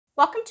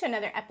Welcome to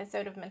another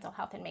episode of Mental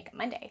Health and Makeup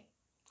Monday.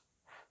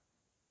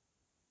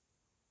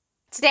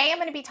 Today I'm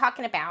going to be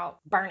talking about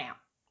burnout,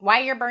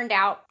 why you're burned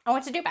out, and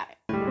what to do about it.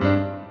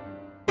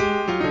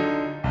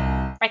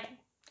 Right then,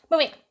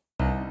 moving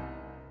on.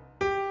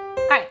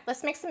 All right,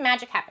 let's make some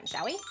magic happen,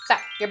 shall we? So,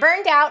 you're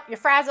burned out, you're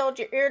frazzled,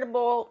 you're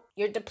irritable,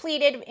 you're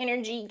depleted of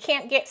energy, you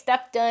can't get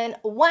stuff done.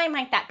 Why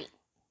might that be?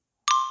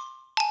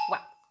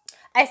 Well,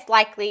 it's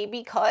likely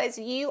because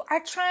you are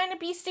trying to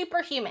be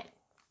superhuman,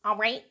 all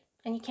right?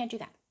 And you can't do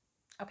that,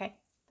 okay?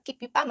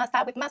 Keep you by my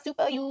side with my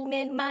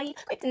superhuman, my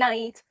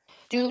kryptonite.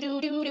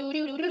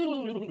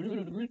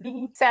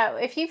 So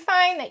if you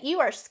find that you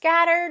are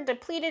scattered,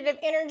 depleted of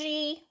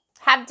energy,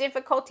 have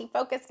difficulty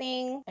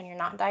focusing, and you're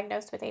not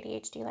diagnosed with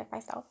ADHD like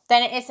myself,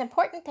 then it's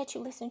important that you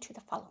listen to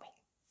the following,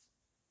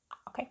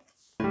 okay?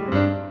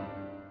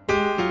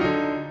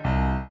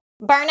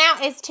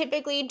 Burnout is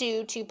typically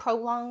due to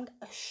prolonged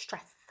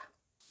stress.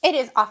 It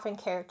is often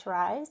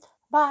characterized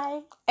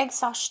by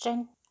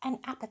exhaustion and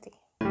apathy.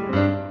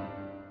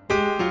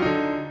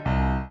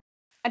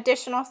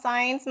 Additional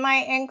signs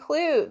might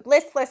include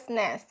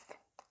listlessness,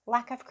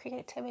 lack of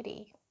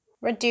creativity,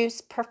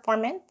 reduced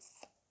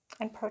performance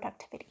and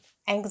productivity,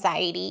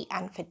 anxiety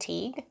and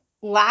fatigue,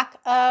 lack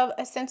of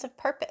a sense of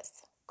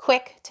purpose,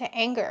 quick to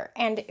anger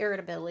and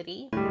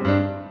irritability.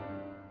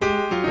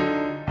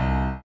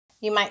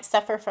 You might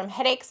suffer from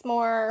headaches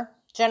more,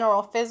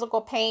 general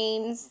physical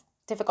pains,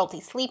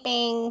 difficulty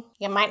sleeping.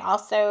 You might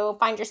also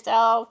find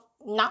yourself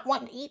not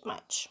wanting to eat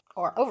much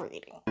or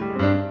overeating.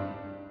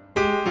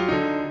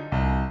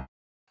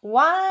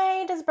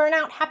 Why does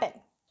burnout happen?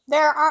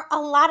 There are a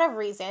lot of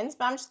reasons,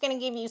 but I'm just going to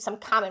give you some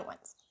common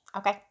ones,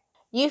 okay?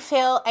 You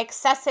feel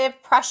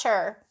excessive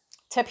pressure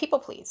to people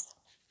please.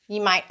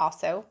 You might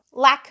also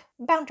lack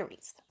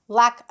boundaries,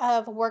 lack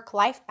of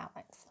work-life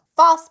balance,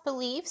 false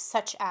beliefs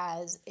such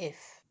as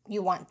if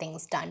you want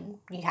things done,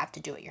 you have to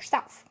do it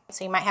yourself.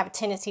 So you might have a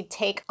tendency to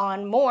take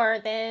on more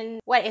than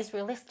what is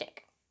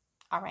realistic,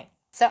 all right?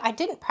 So I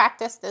didn't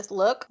practice this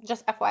look,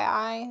 just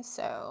FYI,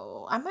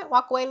 so I might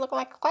walk away looking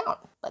like a clown,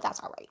 but that's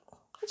all right.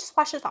 I just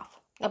wash this off,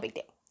 no big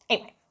deal.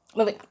 Anyway,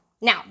 moving on.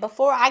 Now,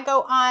 before I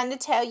go on to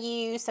tell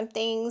you some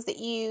things that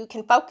you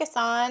can focus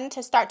on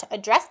to start to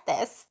address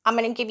this, I'm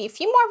going to give you a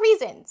few more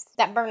reasons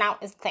that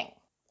burnout is a thing.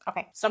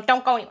 Okay, so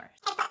don't go anywhere.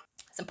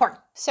 It's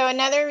important. So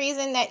another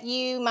reason that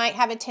you might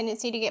have a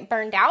tendency to get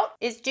burned out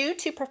is due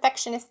to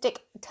perfectionistic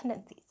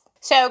tendencies.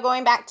 So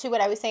going back to what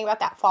I was saying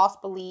about that false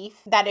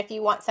belief that if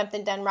you want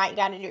something done right, you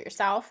got to do it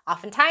yourself.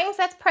 Oftentimes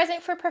that's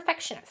present for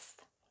perfectionists.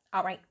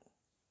 All right.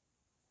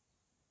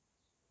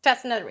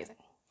 That's another reason.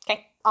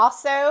 Okay.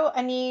 Also,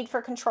 a need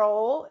for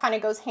control kind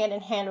of goes hand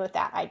in hand with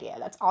that idea.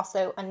 That's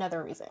also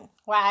another reason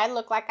why I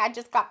look like I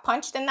just got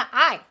punched in the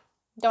eye,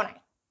 don't I?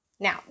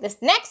 Now,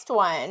 this next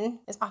one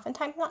is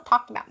oftentimes not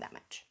talked about that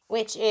much,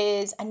 which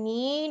is a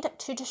need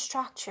to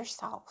distract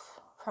yourself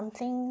from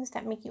things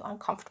that make you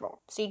uncomfortable.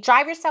 So you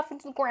drive yourself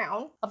into the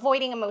ground,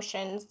 avoiding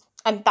emotions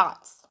and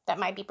thoughts that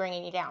might be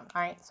bringing you down.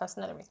 All right, so that's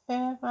another reason.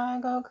 If I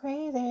go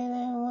crazy,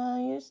 then will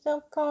you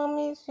still call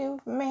me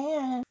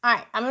Superman? All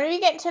right, I'm going to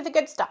be getting to the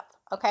good stuff,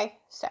 okay?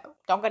 So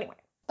don't go anywhere.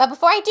 But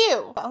before I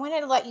do, I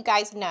wanted to let you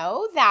guys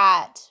know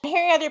that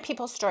hearing other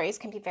people's stories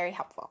can be very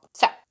helpful.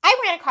 So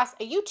I ran across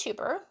a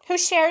YouTuber who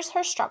shares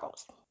her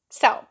struggles.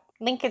 So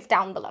link is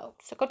down below,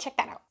 so go check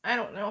that out. I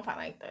don't know if I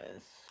like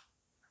this.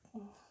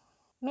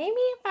 Maybe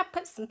if I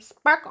put some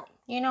sparkle.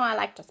 You know I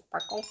like to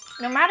sparkle.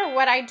 No matter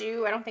what I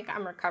do, I don't think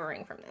I'm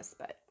recovering from this,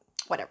 but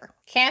whatever.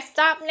 Can't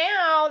stop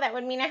now. That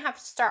would mean I have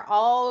to start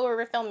all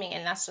over filming,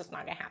 and that's just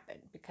not gonna happen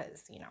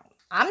because, you know,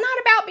 I'm not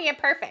about being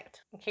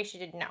perfect, in case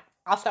you didn't know.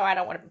 Also, I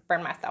don't want to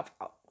burn myself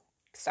out.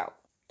 So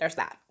there's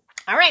that.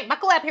 All right,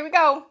 buckle up, here we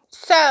go.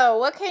 So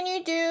what can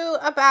you do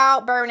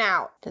about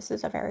burnout? This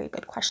is a very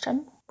good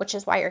question, which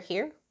is why you're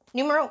here.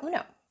 Numero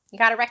uno, you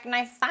gotta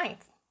recognize the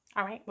signs,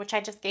 all right, which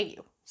I just gave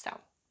you, so.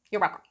 You're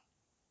welcome.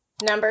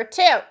 Number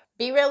 2,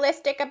 be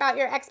realistic about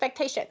your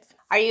expectations.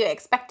 Are you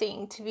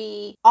expecting to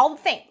be all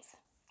the things?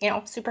 You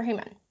know,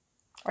 superhuman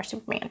or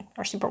Superman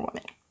or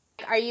Superwoman.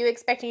 Are you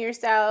expecting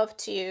yourself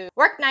to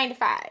work 9 to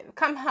 5,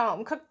 come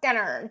home, cook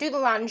dinner, do the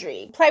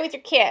laundry, play with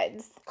your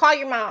kids, call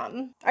your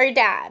mom or your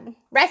dad,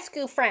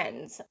 rescue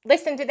friends,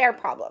 listen to their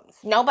problems?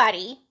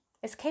 Nobody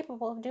is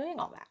capable of doing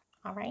all that,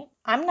 all right?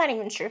 I'm not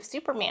even sure if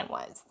Superman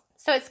was.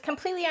 So it's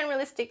completely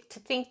unrealistic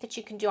to think that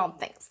you can do all the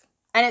things.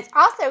 And it's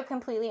also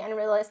completely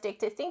unrealistic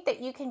to think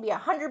that you can be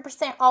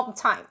 100% all the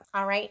time,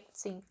 all right?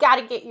 So you got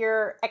to get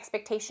your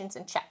expectations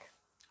in check,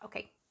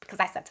 okay? Because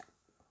I said so.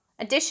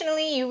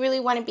 Additionally, you really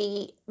want to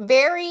be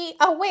very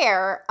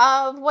aware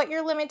of what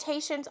your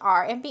limitations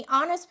are and be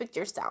honest with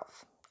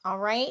yourself, all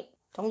right?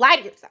 Don't lie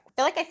to yourself. I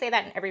feel like I say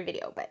that in every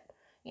video, but,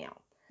 you know,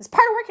 it's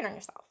part of working on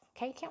yourself,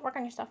 okay? You can't work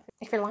on yourself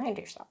if you're lying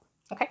to yourself,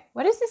 okay?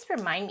 What does this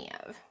remind me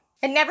of?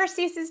 It never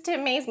ceases to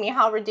amaze me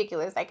how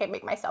ridiculous I can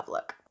make myself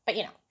look. But,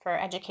 you know, for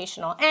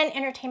educational and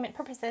entertainment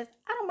purposes,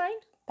 I don't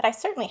mind. But I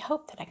certainly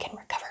hope that I can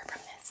recover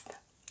from this.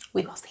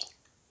 We will see.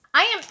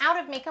 I am out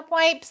of makeup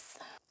wipes.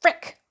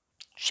 Frick.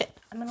 Shit.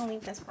 I'm going to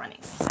leave this running.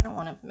 I don't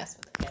want to mess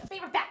with it yet. Be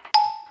right back.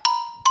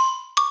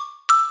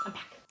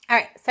 All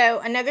right, so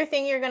another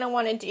thing you're going to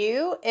want to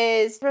do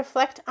is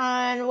reflect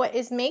on what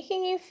is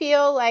making you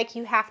feel like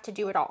you have to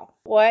do it all.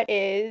 What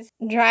is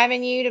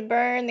driving you to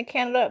burn the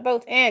candle at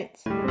both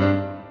ends?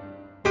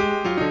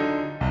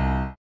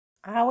 I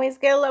always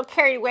get a little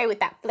carried away with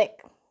that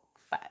flick,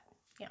 but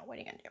you know, what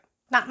are you going to do?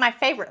 Not my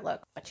favorite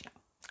look, but you know,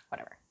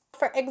 whatever.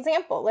 For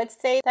example, let's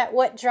say that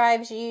what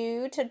drives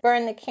you to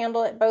burn the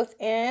candle at both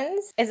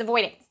ends is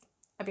avoidance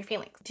of your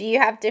feelings. Do you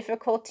have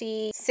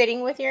difficulty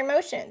sitting with your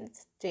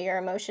emotions? Do your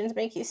emotions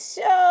make you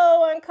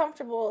so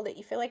uncomfortable that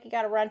you feel like you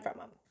got to run from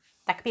them?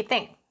 That could be a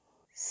thing.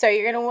 So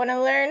you're going to want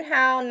to learn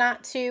how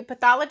not to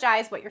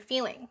pathologize what you're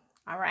feeling.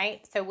 All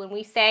right. So when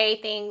we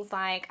say things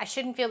like, I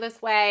shouldn't feel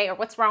this way, or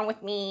what's wrong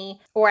with me,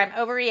 or I'm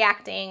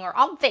overreacting, or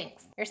all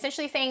things, you're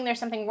essentially saying there's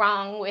something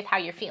wrong with how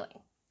you're feeling.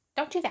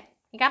 Don't do that.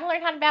 You got to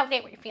learn how to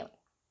validate what you're feeling.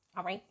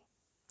 All right.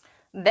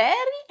 Very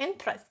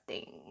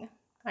interesting.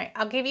 All right,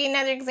 I'll give you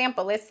another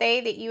example. Let's say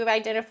that you have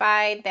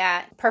identified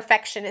that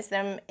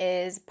perfectionism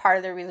is part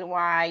of the reason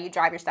why you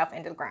drive yourself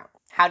into the ground.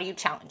 How do you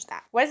challenge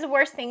that? What is the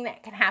worst thing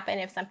that can happen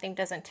if something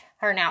doesn't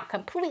turn out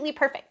completely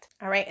perfect?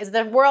 All right, is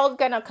the world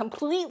gonna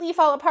completely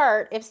fall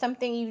apart if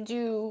something you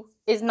do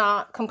is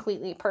not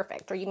completely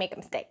perfect or you make a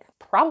mistake?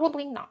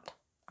 Probably not.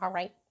 All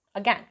right,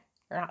 again,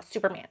 you're not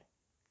Superman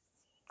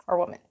or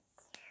woman.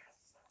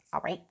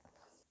 All right.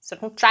 So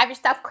don't drive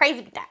yourself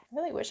crazy with that. I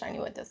really wish I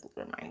knew what this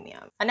reminded me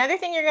of. Another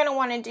thing you're going to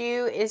want to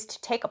do is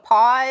to take a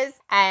pause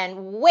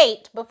and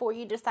wait before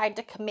you decide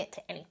to commit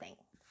to anything.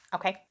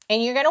 Okay?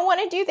 And you're going to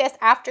want to do this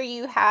after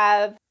you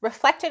have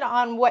reflected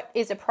on what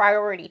is a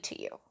priority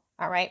to you.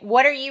 All right?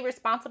 What are you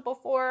responsible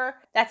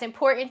for that's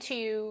important to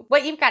you?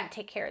 What you've got to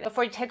take care of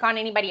before you take on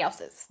anybody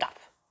else's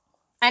stuff.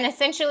 And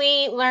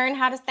essentially learn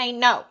how to say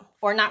no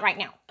or not right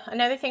now.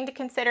 Another thing to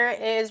consider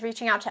is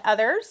reaching out to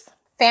others,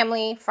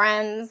 family,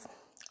 friends,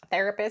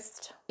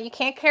 therapist. You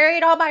can't carry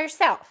it all by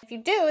yourself. If you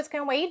do, it's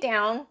going to weigh you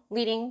down,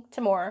 leading to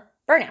more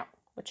burnout,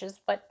 which is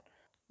what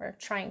we're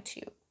trying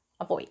to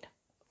avoid.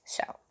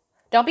 So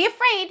don't be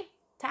afraid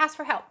to ask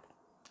for help.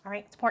 All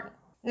right, it's important.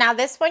 Now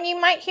this one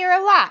you might hear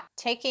a lot,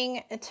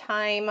 taking a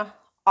time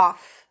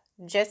off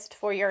just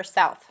for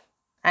yourself.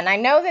 And I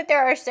know that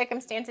there are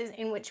circumstances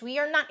in which we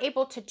are not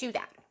able to do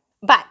that.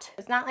 But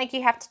it's not like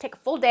you have to take a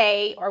full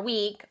day or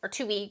week or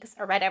 2 weeks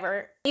or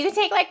whatever. You can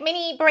take like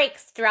mini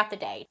breaks throughout the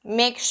day.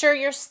 Make sure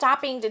you're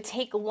stopping to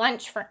take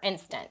lunch, for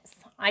instance.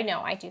 I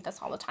know I do this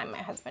all the time.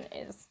 My husband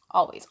is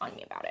always on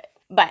me about it.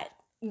 But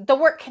the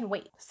work can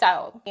wait.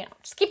 So, you know,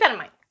 just keep that in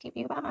mind. Keep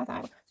you by my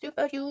side.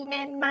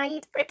 Superhuman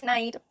mind,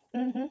 kryptonite.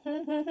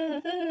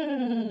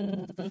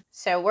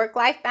 So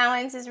work-life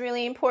balance is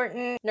really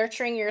important.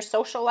 Nurturing your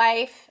social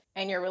life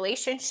and your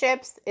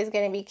relationships is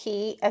going to be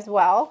key as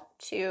well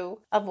to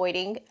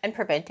avoiding and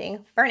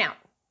preventing burnout.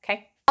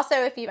 Okay. Also,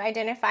 if you've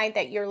identified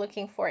that you're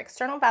looking for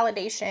external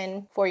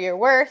validation for your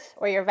worth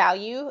or your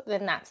value,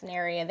 then that's an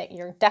area that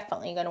you're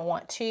definitely going to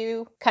want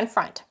to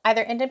confront,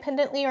 either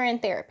independently or in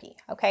therapy.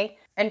 Okay.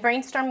 And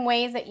brainstorm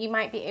ways that you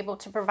might be able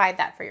to provide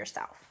that for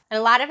yourself. And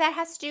a lot of that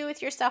has to do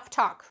with your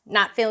self-talk,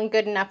 not feeling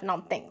good enough and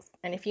all things.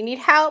 And if you need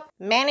help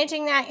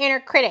managing that inner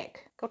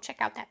critic, go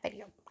check out that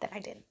video that I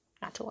did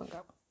not too long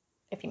ago,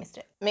 if you missed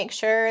it. Make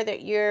sure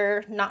that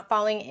you're not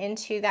falling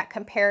into that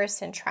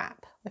comparison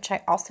trap, which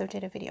I also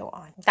did a video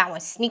on. That one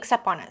sneaks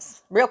up on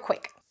us real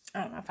quick.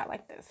 I don't know if I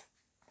like this.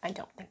 I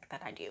don't think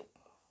that I do.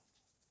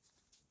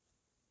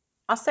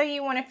 Also,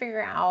 you want to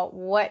figure out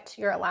what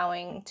you're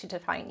allowing to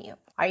define you.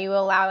 Are you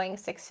allowing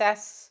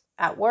success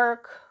at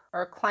work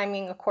or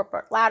climbing a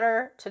corporate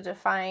ladder to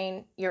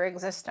define your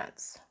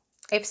existence?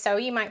 If so,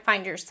 you might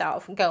find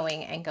yourself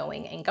going and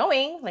going and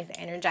going, like the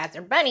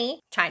Energizer Bunny,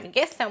 trying to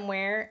get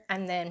somewhere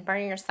and then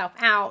burning yourself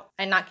out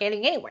and not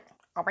getting anywhere.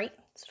 All right?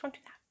 So don't do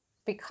that.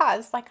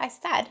 Because, like I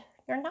said,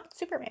 you're not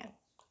Superman.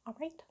 All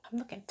right? I'm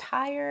looking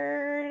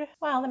tired.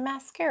 Well, the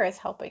mascara is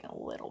helping a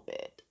little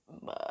bit,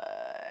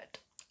 but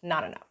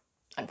not enough,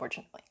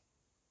 unfortunately.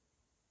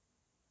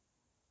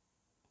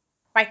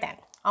 Right then.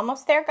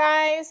 Almost there,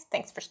 guys.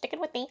 Thanks for sticking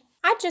with me.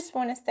 I just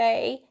want to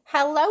say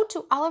hello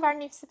to all of our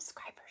new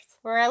subscribers.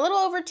 We're a little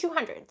over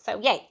 200, so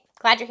yay.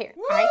 Glad you're here.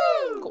 Woo! All right,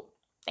 cool.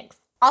 Thanks.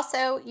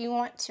 Also, you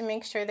want to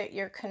make sure that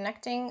you're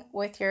connecting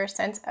with your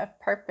sense of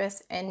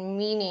purpose and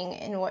meaning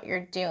in what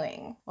you're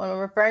doing. When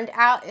we're burned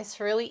out, it's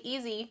really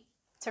easy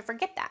to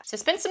forget that. So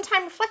spend some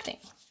time reflecting,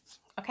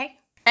 okay?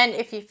 And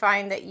if you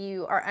find that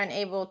you are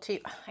unable to,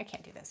 I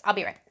can't do this. I'll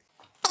be right back.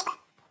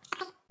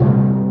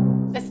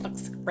 This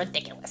looks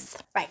ridiculous.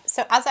 Right,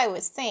 so as I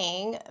was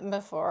saying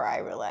before, I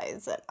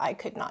realized that I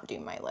could not do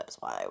my lips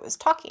while I was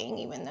talking,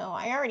 even though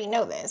I already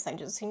know this, I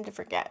just seem to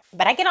forget.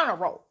 But I get on a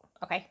roll,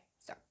 okay?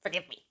 So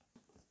forgive me.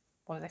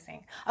 What was I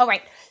saying? Oh,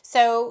 right.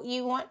 So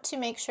you want to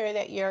make sure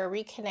that you're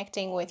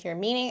reconnecting with your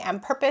meaning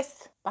and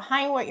purpose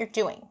behind what you're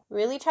doing.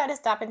 Really try to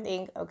stop and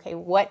think, okay,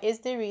 what is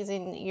the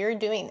reason you're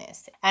doing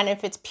this? And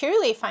if it's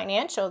purely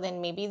financial, then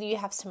maybe you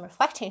have some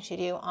reflecting to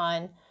do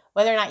on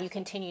whether or not you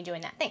continue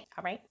doing that thing,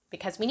 all right?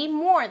 Because we need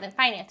more than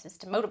finances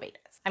to motivate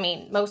us. I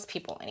mean, most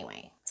people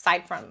anyway,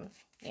 aside from,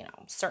 you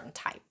know, certain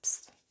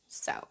types.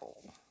 So,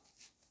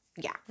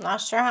 Yeah, not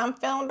sure how I'm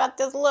feeling about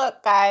this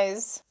look,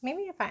 guys.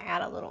 Maybe if I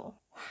add a little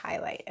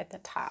highlight at the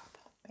top,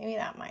 maybe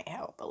that might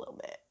help a little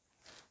bit.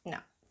 No,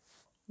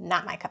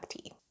 not my cup of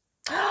tea.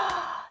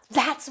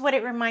 That's what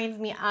it reminds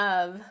me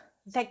of.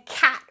 The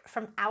cat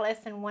from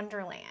Alice in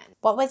Wonderland.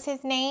 What was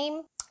his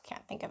name?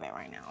 Can't think of it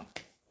right now.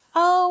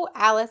 Oh,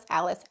 Alice.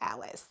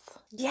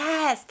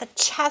 Yes, the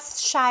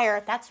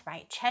Cheshire. That's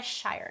right,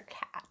 Cheshire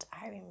cat.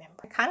 I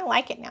remember. I kind of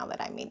like it now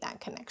that I made that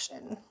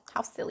connection.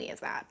 How silly is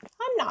that?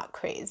 I'm not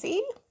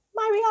crazy.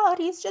 My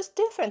reality is just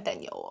different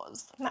than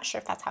yours. I'm not sure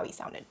if that's how he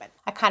sounded, but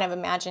I kind of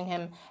imagine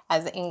him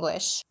as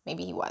English.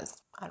 Maybe he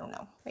was. I don't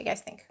know. What do you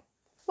guys think?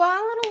 Well,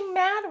 I'm a little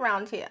mad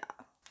around here.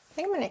 I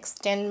think I'm gonna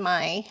extend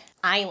my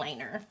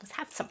eyeliner. Let's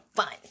have some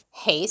fun.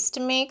 Haste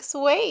makes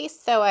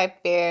waste, so I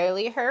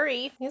barely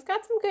hurry. He's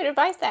got some good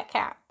advice, that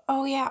cat.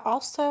 Oh yeah,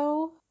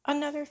 also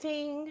another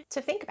thing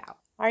to think about.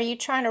 Are you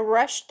trying to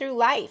rush through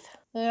life?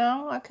 You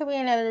know, that could be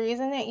another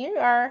reason that you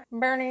are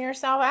burning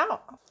yourself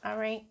out. All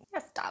right,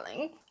 yes,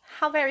 darling.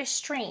 How very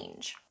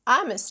strange.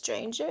 I'm a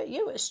stranger,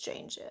 you a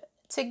stranger.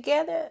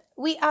 Together,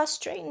 we are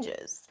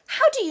strangers.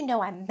 How do you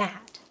know I'm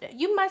mad?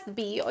 You must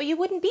be, or you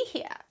wouldn't be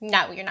here.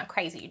 No, you're not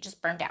crazy. You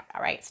just burned out,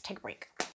 all right? So take a break.